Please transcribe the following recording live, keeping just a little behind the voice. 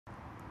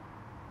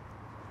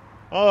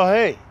Oh,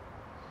 hey,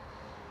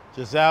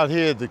 just out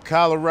here at the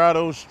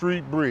Colorado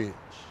Street Bridge,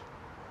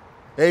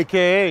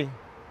 A.K.A.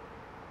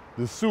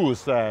 the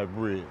Suicide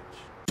Bridge.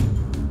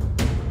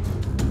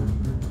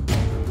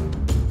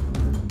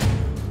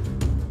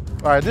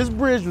 All right, this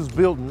bridge was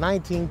built in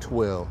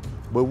 1912,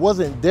 but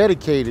wasn't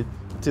dedicated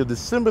until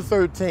December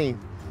 13th,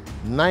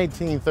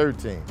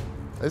 1913.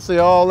 They say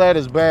all that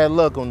is bad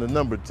luck on the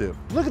number tip.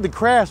 Look at the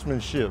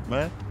craftsmanship,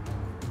 man.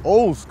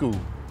 Old school.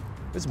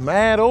 It's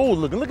mad old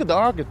looking. Look at the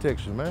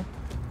architecture, man.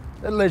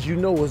 That lets you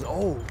know it's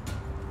old,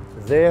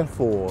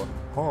 therefore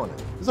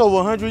haunted. It's over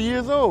 100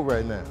 years old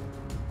right now.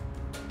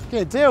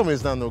 Can't tell me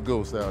it's not no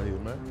ghosts out here,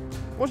 man.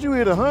 Once you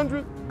hit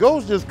 100,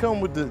 ghosts just come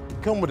with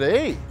the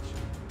age.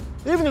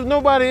 Even if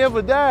nobody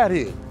ever died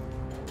here,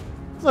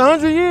 it's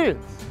 100 years.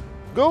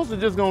 Ghosts are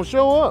just gonna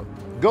show up.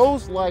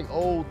 Ghosts like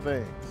old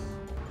things.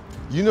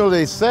 You know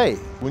they say,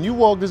 when you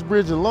walk this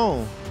bridge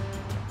alone,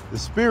 the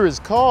spirits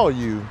call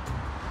you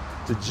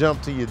to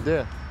jump to your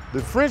death.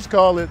 The French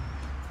call it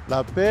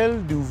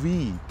l'appel du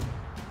vide.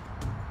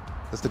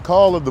 That's the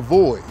call of the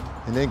void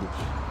in English.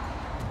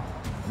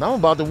 And I'm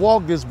about to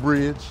walk this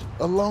bridge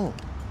alone.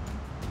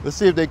 Let's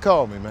see if they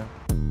call me, man.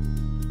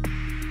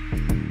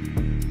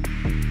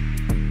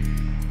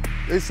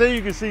 They say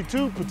you can see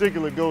two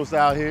particular ghosts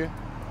out here.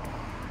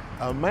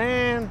 A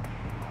man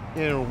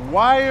in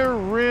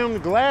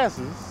wire-rimmed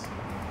glasses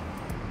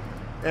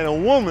and a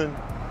woman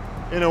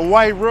in a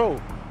white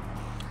robe.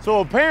 So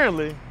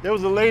apparently, there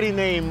was a lady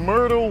named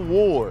Myrtle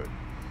Ward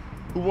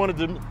who wanted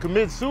to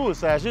commit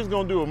suicide. She was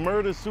gonna do a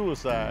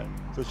murder-suicide.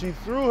 So she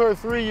threw her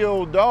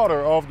 3-year-old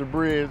daughter off the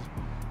bridge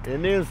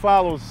and then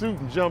followed suit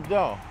and jumped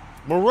off.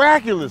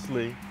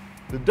 Miraculously,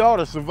 the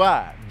daughter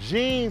survived.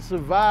 Jean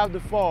survived the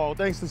fall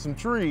thanks to some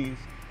trees,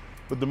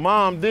 but the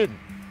mom didn't.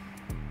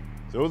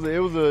 So it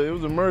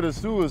was a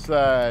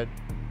murder-suicide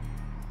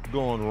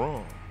going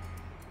wrong.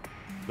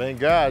 Thank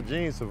God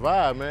Jean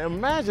survived, man.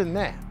 Imagine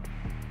that.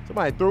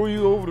 Somebody throw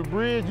you over the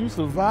bridge, you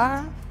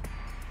survive,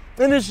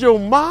 and it's your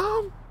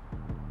mom?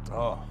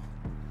 Oh,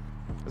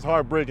 it's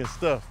heartbreaking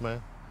stuff,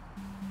 man.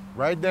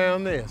 Right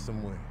down there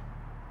somewhere.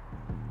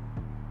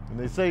 And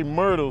they say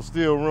Myrtle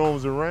still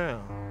roams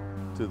around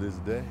to this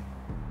day.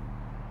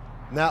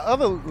 Now,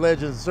 other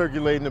legends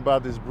circulating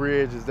about this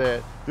bridge is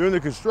that during the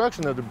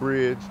construction of the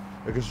bridge,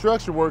 a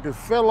construction worker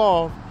fell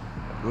off,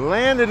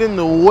 landed in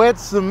the wet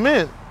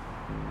cement,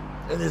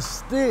 and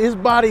his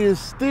body is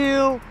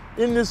still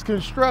in this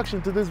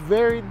construction to this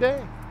very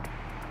day.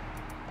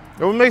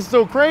 And what makes it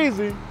so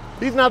crazy,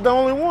 he's not the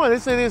only one. They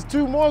say there's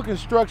 2 more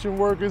construction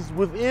workers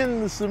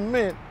within the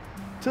cement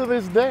to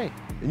this day.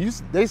 And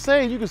they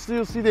say you can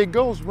still see their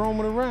ghosts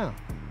roaming around.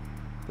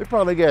 They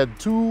probably got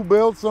tool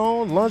belts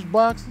on, lunch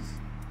boxes.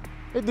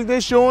 They think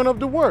they're showing up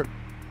to work.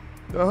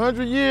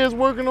 100 years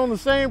working on the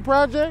same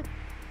project?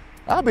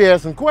 I'd be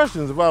asking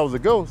questions if I was a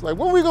ghost. Like,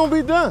 when we gonna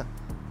be done?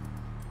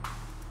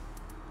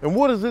 And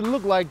what does it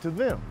look like to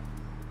them?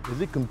 Is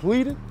it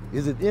completed?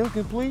 Is it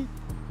incomplete?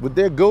 With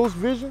their ghost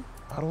vision?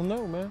 I don't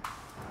know, man.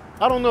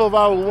 I don't know if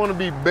I would want to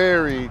be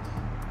buried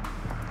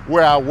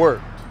where I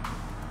worked.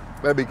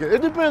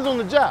 It depends on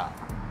the job.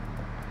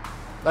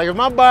 Like if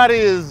my body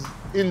is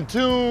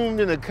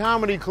entombed in a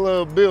comedy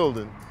club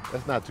building,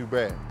 that's not too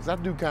bad. Because I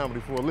do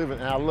comedy for a living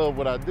and I love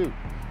what I do.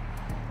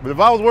 But if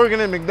I was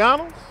working at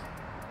McDonald's,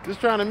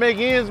 just trying to make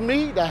ends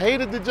meet, I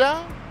hated the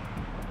job,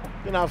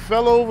 then I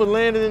fell over,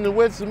 landed in the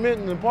wet cement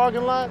in the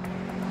parking lot,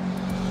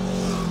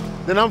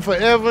 then I'm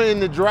forever in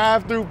the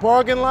drive-through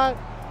parking lot?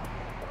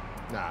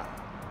 Nah,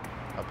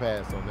 I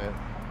passed on that.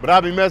 But I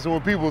be messing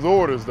with people's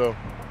orders though.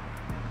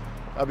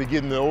 I be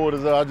getting the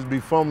orders out, I just be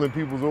fumbling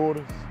people's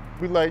orders.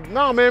 Be like,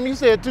 no man, you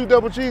said 2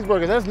 double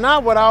cheeseburgers. That's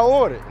not what I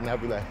ordered. And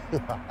I'd be like,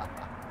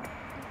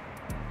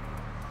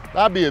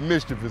 I'd be a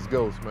mischievous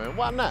ghost, man.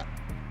 Why not?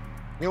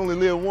 You only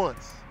live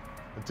once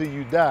until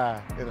you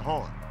die in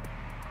haunt.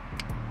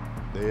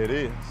 There it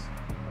is.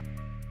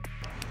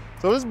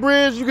 So this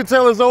bridge, you can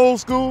tell it's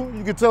old school.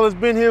 You can tell it's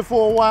been here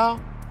for a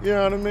while. You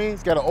know what I mean?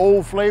 It's got an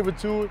old flavor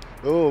to it,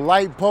 a little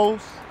light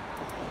post.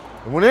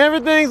 And when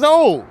everything's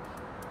old,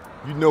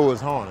 you know it's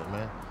haunted,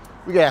 man.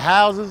 We got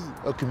houses,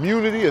 a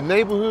community, a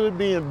neighborhood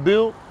being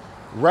built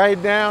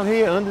right down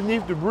here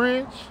underneath the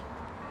bridge.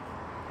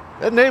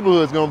 That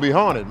neighborhood's gonna be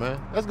haunted, man.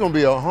 That's gonna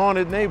be a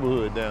haunted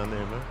neighborhood down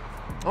there, man.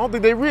 I don't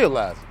think they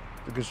realize it.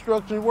 The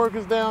construction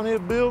workers down here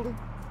building,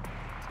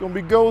 it's gonna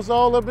be ghosts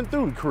all up and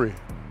through the crib.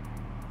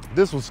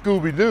 This was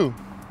Scooby-Doo.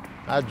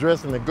 I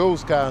dress in a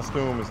ghost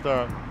costume and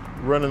start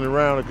running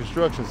around a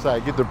construction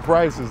site, get the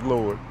prices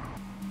lowered.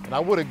 And I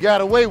would have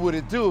got away with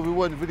it too if it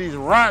wasn't for these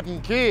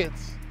rotten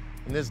kids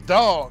and this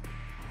dog.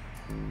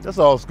 That's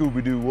all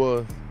Scooby-Doo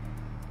was.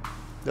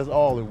 That's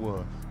all it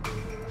was.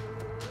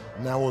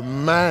 Now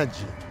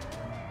imagine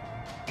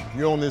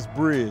you're on this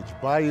bridge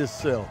by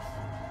yourself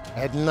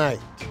at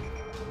night,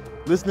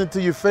 listening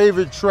to your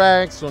favorite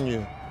tracks on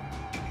your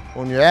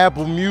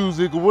Apple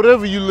Music or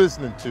whatever you're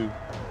listening to.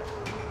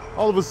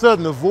 All of a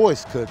sudden a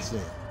voice cuts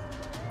in.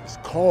 It's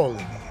calling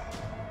you.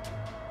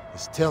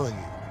 It's telling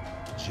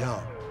you,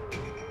 jump,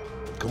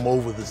 come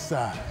over the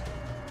side.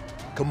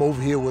 come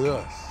over here with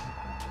us.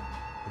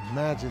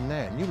 Imagine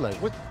that. And you're like,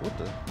 what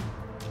the?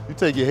 You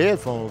take your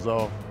headphones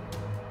off,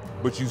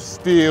 but you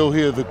still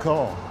hear the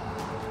call.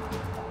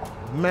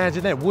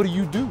 Imagine that. What do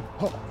you do?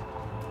 Huh.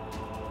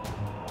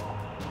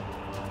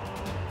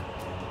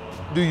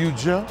 Do you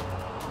jump?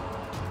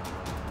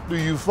 Do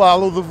you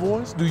follow the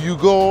voice? Do you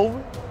go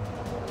over?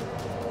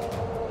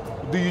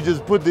 Do you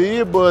just put the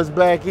earbuds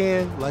back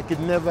in like it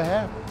never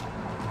happened?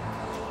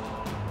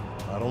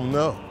 I don't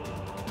know.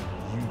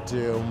 You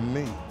tell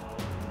me.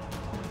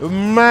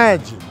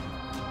 Imagine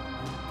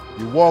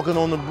you're walking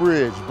on the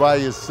bridge by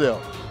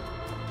yourself.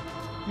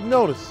 You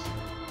notice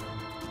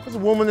there's a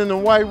woman in a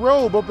white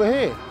robe up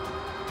ahead.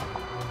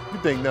 You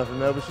think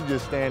nothing of it. She's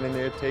just standing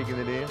there taking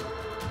it in.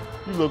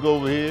 You look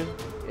over here,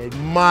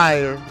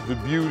 admire the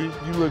beauty.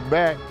 You look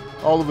back,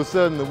 all of a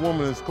sudden the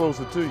woman is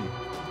closer to you.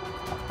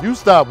 You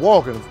stop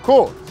walking, of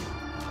course.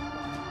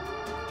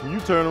 You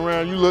turn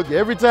around, you look.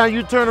 Every time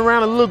you turn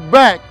around and look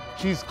back,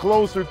 she's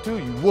closer to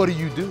you. What do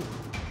you do?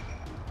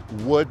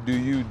 What do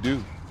you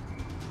do?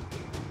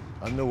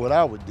 I know what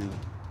I would do.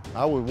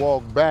 I would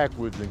walk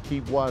backwards and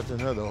keep watching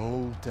her the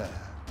whole time.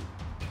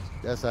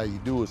 That's how you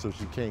do it so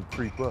she can't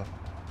creep up.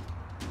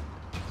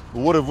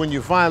 But what if when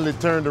you finally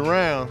turned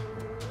around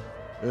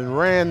and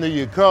ran to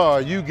your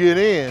car, you get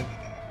in,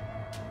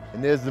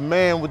 and there's the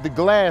man with the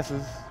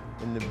glasses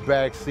in the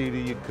back seat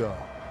of your car?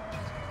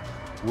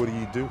 What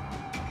do?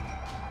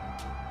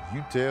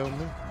 You tell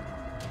me.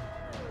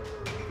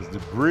 Because the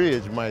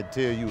bridge might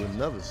tell you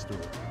another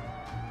story.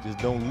 Just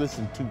don't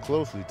listen too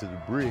closely to the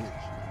bridge,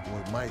 or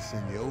it might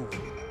send you over.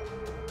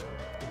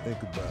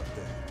 Think about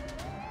that.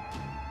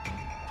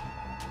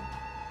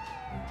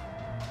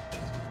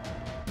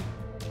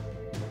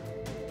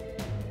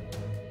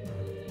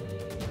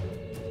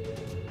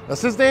 Now,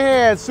 since they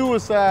had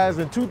suicides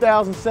in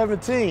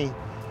 2017,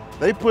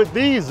 they put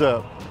these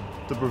up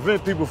to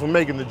prevent people from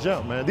making the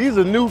jump, man. These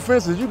are new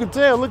fences. You can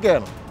tell, look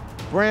at them.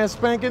 Brand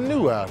spanking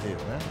new out here,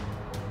 man.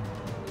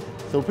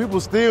 So people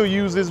still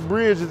use this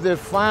bridge as their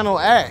final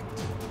act.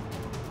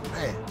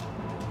 Man,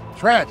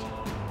 tragic.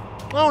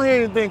 I don't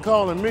hear anything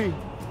calling me.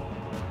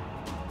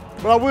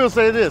 But I will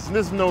say this, and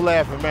this is no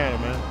laughing matter,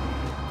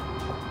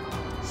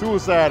 man.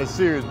 Suicide is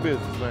serious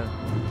business, man.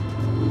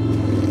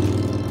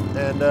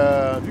 And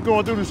if you're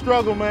going through the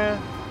struggle,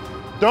 man,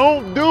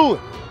 don't do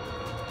it.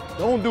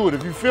 Don't do it.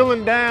 If you're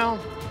feeling down,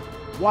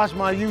 watch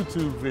my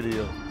YouTube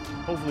video.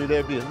 Hopefully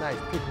there'll be a nice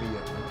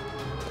pick-me-up, man.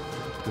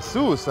 The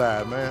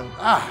suicide, man,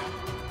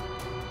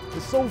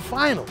 it's so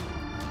final.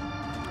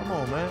 Come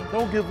on, man,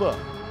 don't give up.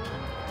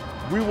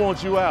 We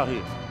want you out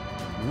here.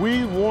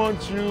 We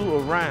want you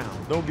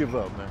around. Don't give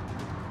up, man.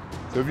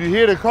 So if you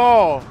hear the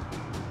call,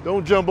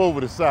 don't jump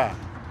over the side.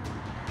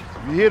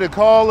 If you hear the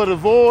call of the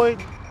void,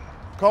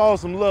 call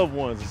some loved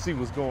ones and see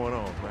what's going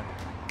on, man.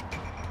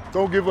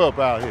 Don't give up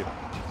out here.